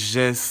that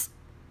it's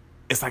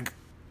like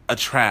a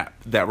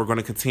trap that we're going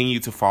to continue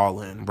to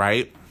fall in,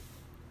 right?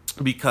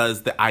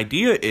 Because the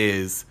idea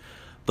is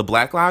the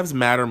Black Lives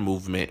Matter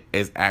movement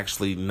is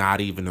actually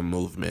not even a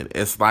movement.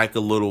 It's like a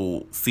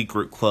little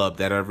secret club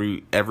that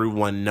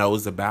everyone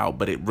knows about,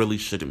 but it really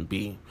shouldn't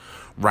be,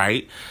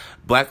 right?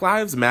 Black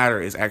Lives Matter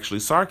is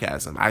actually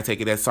sarcasm. I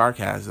take it as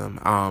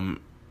sarcasm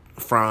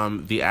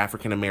from the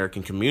African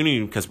American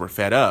community because we're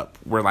fed up.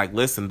 We're like,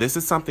 listen, this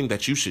is something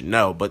that you should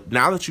know. But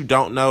now that you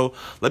don't know,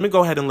 let me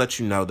go ahead and let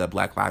you know that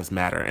Black Lives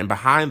Matter. And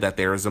behind that,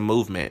 there is a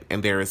movement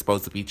and there is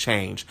supposed to be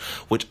change,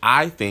 which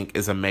I think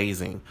is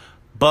amazing.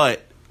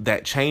 But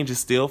that change is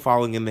still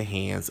falling in the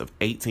hands of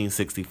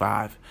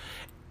 1865.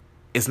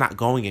 It's not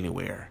going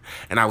anywhere.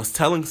 And I was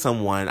telling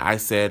someone, I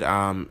said,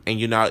 and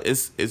you know,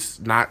 it's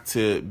not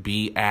to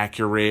be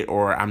accurate,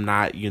 or I'm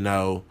not, you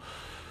know,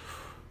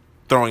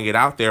 throwing it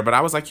out there, but I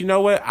was like, you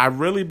know what? I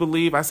really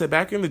believe, I said,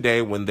 back in the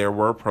day when there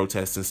were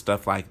protests and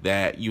stuff like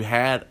that, you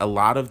had a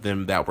lot of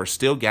them that were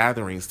still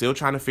gathering, still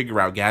trying to figure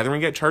out,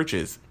 gathering at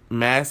churches,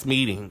 mass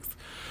meetings,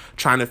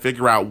 trying to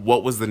figure out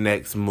what was the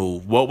next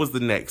move, what was the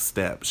next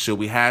step. Should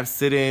we have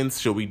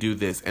sit-ins? Should we do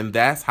this? And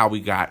that's how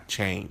we got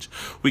change.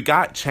 We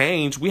got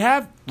change. We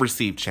have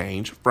received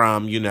change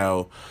from, you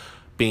know,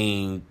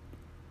 being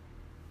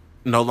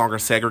no longer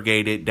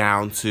segregated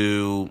down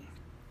to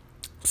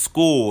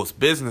schools,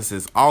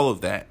 businesses, all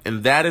of that.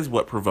 And that is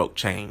what provoked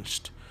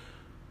change.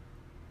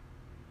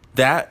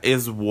 That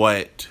is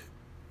what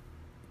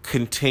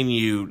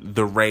continued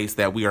the race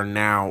that we are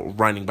now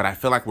running. But I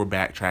feel like we're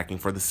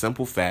backtracking for the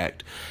simple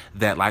fact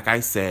that, like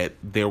I said,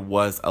 there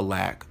was a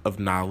lack of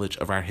knowledge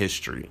of our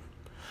history.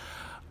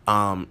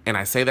 And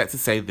I say that to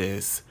say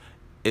this,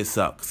 it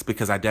sucks,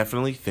 because I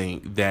definitely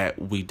think that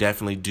we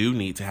definitely do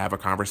need to have a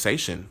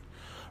conversation,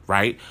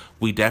 right?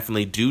 We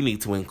definitely do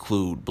need to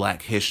include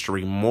Black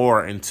history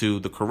more into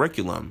the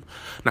curriculum.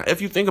 Now,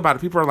 if you think about it,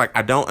 people are like,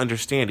 I don't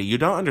understand it. You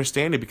don't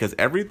understand it because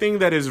everything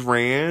that is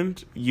ran,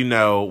 you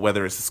know,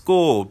 whether it's a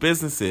school,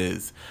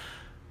 businesses,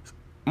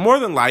 more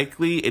than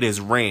likely it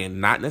is ran,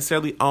 not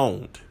necessarily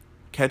owned.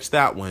 Catch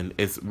that one.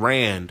 It's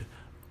ran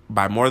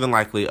by more than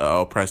likely an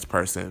oppressed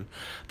person.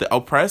 The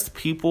oppressed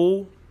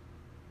people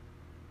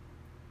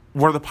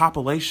were the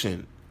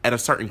population at a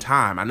certain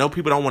time. I know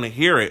people don't want to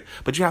hear it,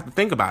 but you have to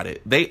think about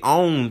it. They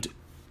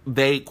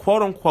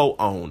quote unquote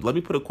owned, let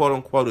me put a quote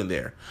unquote in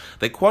there.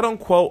 They quote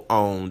unquote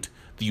owned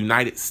the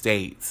United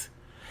States.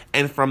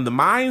 And from the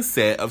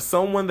mindset of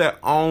someone that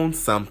owns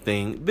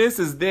something, this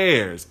is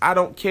theirs. I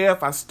don't care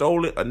if I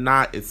stole it or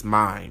not, it's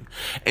mine.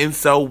 And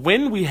so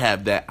when we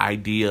have that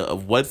idea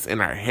of what's in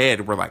our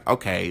head, we're like,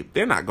 okay,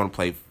 they're not going to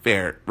play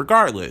fair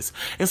regardless.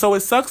 And so it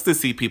sucks to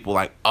see people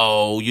like,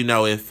 oh, you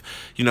know, if,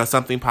 you know,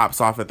 something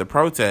pops off at the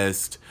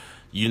protest,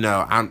 you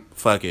know,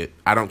 fuck it.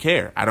 I don't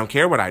care. I don't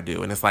care what I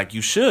do. And it's like,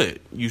 you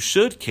should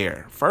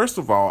care. First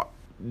of all,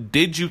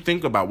 did you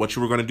think about what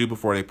you were going to do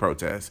before they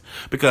protest?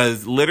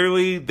 Because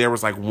literally there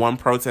was like one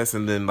protest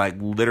and then like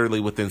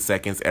literally within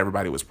seconds,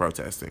 everybody was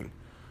protesting.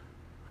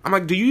 I'm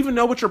like, do you even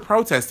know what you're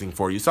protesting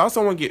for? You saw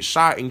someone get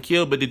shot and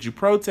killed, but did you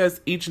protest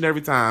each and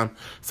every time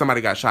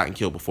somebody got shot and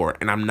killed before?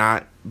 And I'm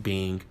not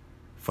being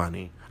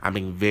funny. I'm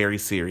being very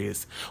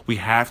serious. We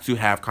have to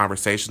have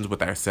conversations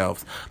with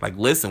ourselves. Like,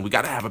 listen, we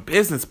got to have a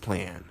business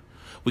plan.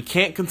 We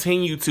can't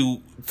continue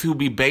to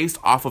be based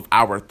off of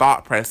our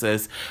thought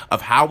process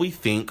of how we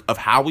think, of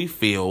how we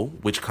feel,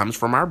 which comes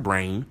from our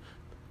brain.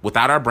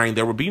 Without our brain,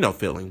 there would be no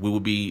feeling. We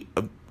would be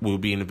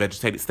in a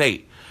vegetated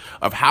state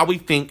of how we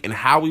think and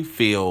how we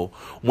feel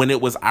when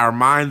it was our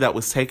mind that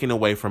was taken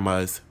away from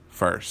us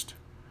first.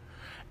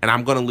 And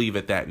I'm going to leave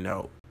at that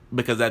note,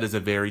 because that is a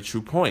very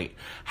true point.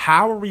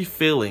 How are we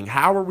feeling?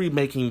 How are we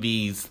making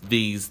these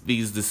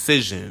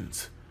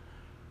decisions?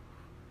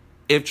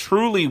 If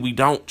truly we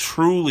don't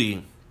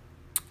truly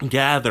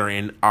gather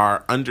and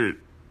are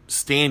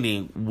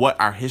understanding what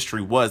our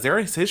history was, there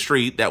is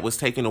history that was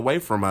taken away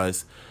from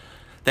us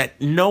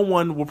that no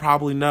one will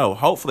probably know.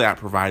 Hopefully I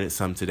provided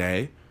some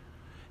today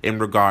in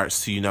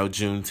regards to, you know,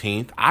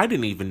 Juneteenth. I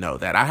didn't even know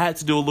that. I had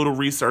to do a little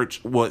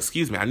research. Well,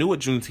 excuse me. I knew what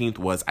Juneteenth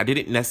was. I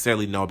didn't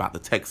necessarily know about the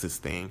Texas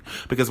thing,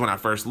 because when I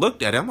first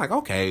looked at it, I'm like,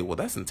 okay, well,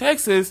 that's in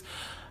Texas.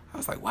 I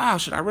was like, wow,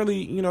 should I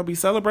really, you know, be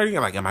celebrating it?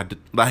 Like,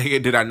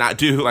 did I not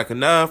do like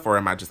enough, or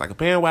am I just like a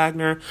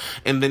bandwagoner?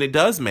 And then it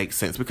does make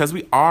sense, because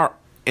we are,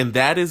 and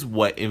that is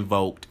what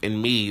invoked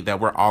in me that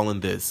we're all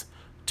in this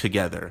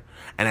together.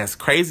 And as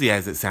crazy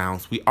as it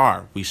sounds, we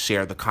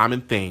share the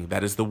common thing,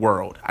 that is the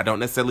world. I don't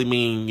necessarily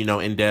mean, you know,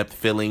 in-depth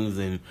feelings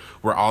and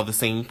we're all the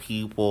same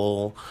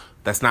people.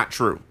 That's not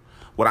true.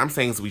 What I'm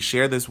saying is we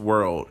share this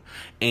world,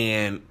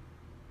 and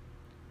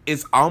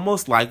it's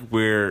almost like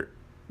we're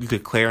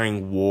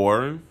declaring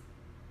war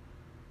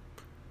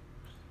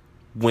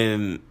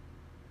when,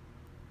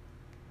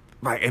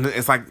 like, and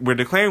it's like we're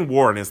declaring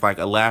war, and it's like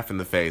a laugh in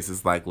the face.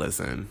 It's like,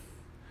 listen,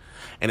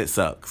 and it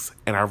sucks,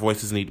 and our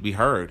voices need to be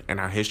heard, and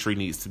our history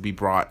needs to be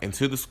brought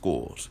into the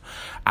schools.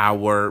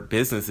 Our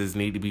businesses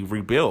need to be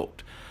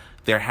rebuilt.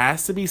 There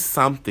has to be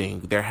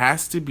something. There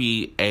has to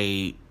be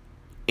a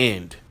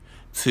end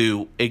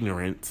to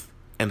ignorance,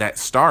 and that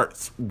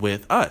starts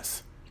with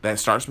us. That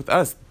starts with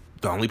us,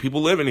 the only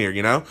people living here,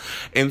 you know?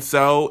 And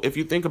so if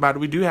you think about it,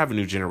 we do have a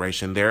new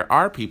generation. There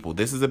are people.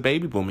 This is a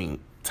baby booming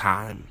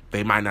time.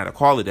 They might not have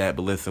called it that,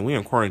 but listen, we're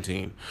in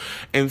quarantine.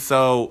 And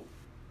so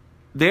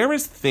there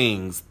is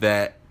things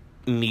that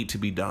need to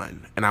be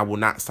done, and I will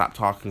not stop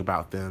talking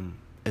about them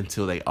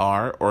until they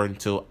are, or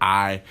until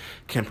I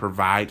can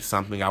provide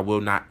something. I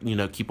will not,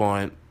 keep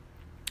on.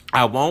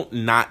 I won't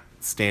not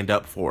stand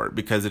up for it,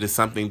 because it is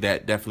something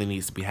that definitely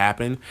needs to be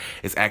happen.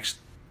 It's actually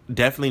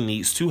definitely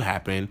needs to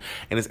happen,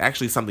 and it's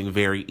actually something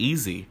very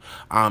easy.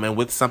 And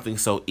with something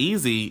so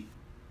easy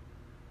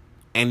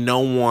and no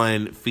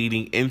one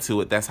feeding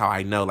into it, that's how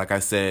I know, like I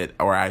said,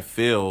 or I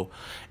feel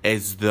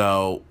as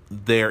though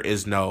there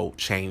is no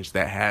change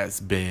that has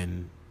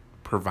been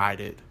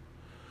provided,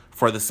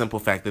 for the simple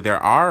fact that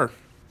there are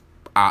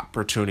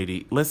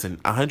opportunity. Listen,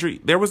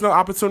 there was no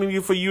opportunity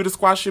for you to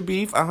squash your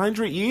beef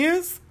 100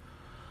 years.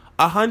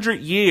 100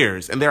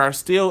 years. And there are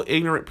still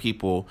ignorant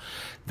people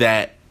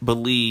that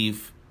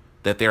believe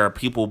that there are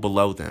people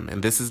below them.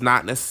 And this is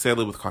not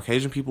necessarily with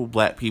Caucasian people,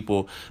 Black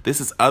people. This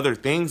is other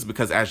things,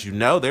 because as you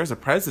know, there's a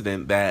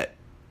president that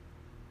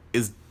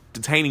is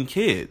detaining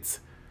kids.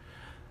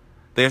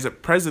 There's a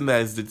president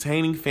that is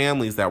detaining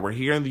families that were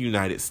here in the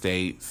United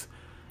States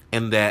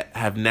and that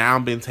have now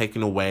been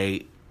taken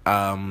away,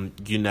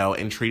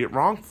 and treated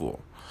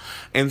wrongful.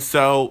 And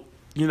so,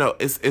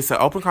 it's an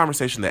open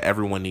conversation that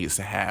everyone needs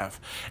to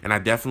have. And I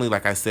definitely,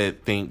 like I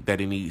said, think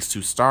that it needs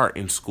to start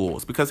in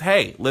schools. Because,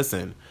 hey,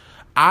 listen,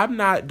 I'm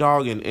not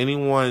dogging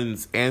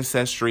anyone's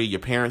ancestry.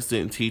 Your parents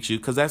didn't teach you,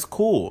 because that's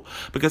cool.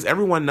 Because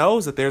everyone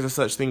knows that there's a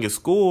such thing as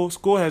school.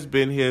 School has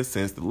been here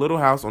since the Little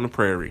House on the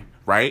Prairie,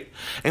 right?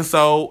 And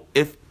so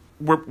if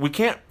we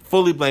can't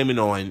fully blame it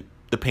on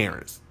the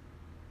parents,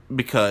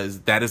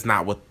 because that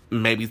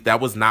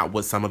was not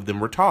what some of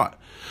them were taught.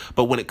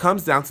 But when it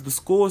comes down to the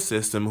school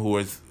system, who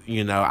is,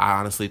 I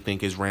honestly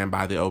think is ran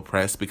by the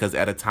oppressed, because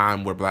at a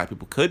time where Black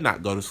people could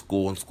not go to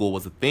school and school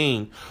was a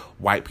thing,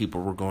 white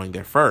people were going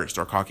there first,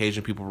 or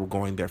Caucasian people were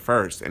going there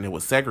first, and it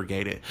was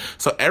segregated.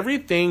 So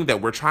everything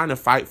that we're trying to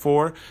fight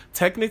for,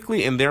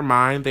 technically in their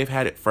mind, they've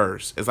had it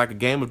first. It's like a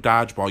game of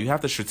dodgeball. You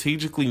have to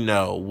strategically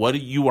know what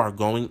you are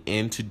going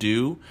in to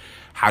do,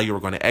 how you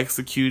are going to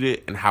execute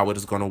it, and how it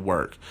is going to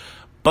work.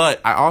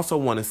 But I also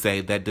want to say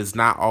that does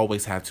not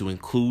always have to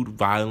include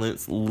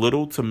violence.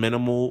 Little to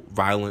minimal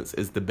violence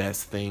is the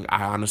best thing,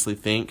 I honestly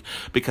think,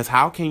 because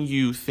how can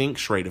you think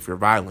straight if you're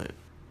violent?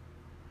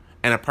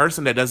 And a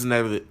person that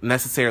doesn't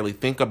necessarily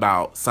think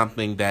about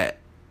something that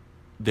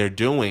they're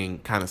doing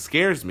kind of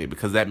scares me,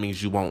 because that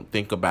means you won't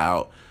think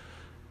about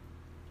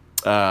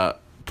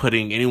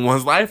putting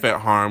anyone's life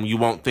at harm. You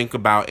won't think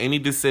about any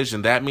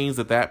decision. That means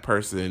that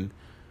person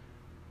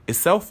is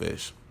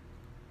selfish.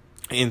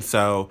 And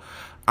so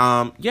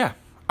I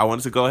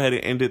wanted to go ahead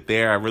and end it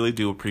there. I really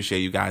do appreciate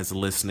you guys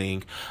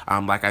listening.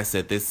 Like I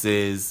said, this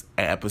is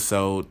an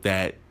episode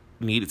that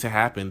needed to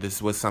happen.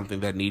 This was something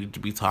that needed to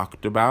be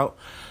talked about.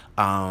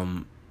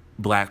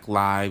 Black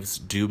lives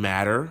do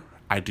matter.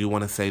 I do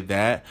want to say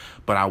that,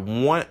 but I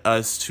want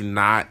us to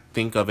not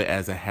think of it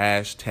as a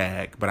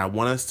hashtag, but I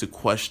want us to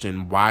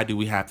question, why do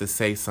we have to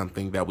say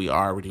something that we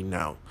already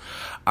know?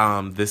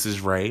 This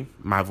is Ray.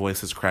 My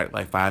voice has cracked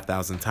like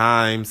 5,000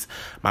 times.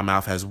 My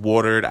mouth has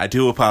watered. I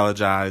do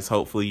apologize.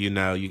 Hopefully,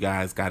 you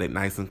guys got it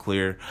nice and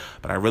clear,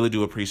 but I really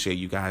do appreciate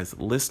you guys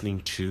listening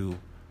to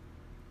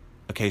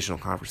Occasional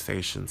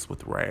Conversations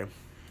with Ray.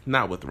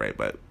 Not with Ray,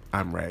 but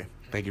I'm Ray.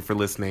 Thank you for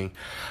listening.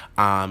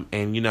 And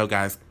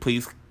guys,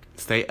 please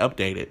stay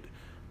updated.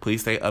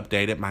 Please stay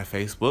updated. My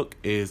Facebook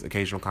is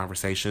Occasional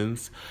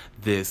Conversations.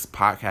 This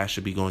podcast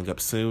should be going up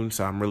soon,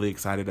 so I'm really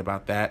excited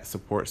about that.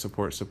 Support.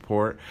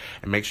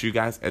 And make sure you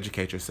guys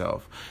educate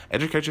yourself.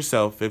 Educate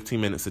yourself 15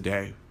 minutes a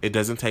day. It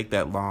doesn't take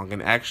that long.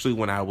 And actually,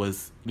 when I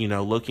was,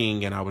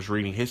 looking and I was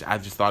reading history, I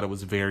just thought it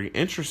was very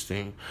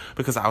interesting,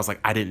 because I was like,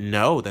 I didn't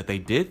know that they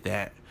did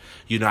that.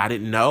 I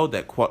didn't know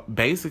that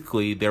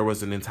basically there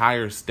was an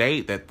entire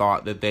state that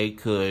thought that they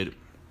could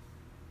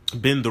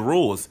bend the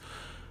rules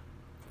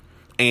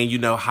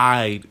and,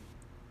 hide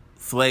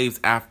slaves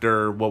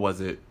after, a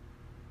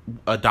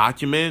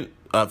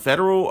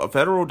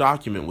federal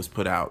document was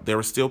put out. There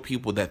were still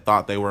people that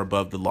thought they were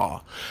above the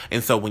law.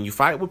 And so when you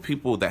fight with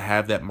people that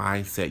have that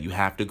mindset, you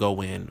have to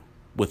go in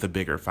with a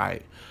bigger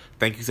fight.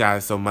 Thank you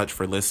guys so much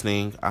for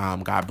listening.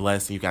 God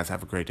bless, and you guys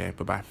have a great day.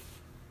 Bye-bye.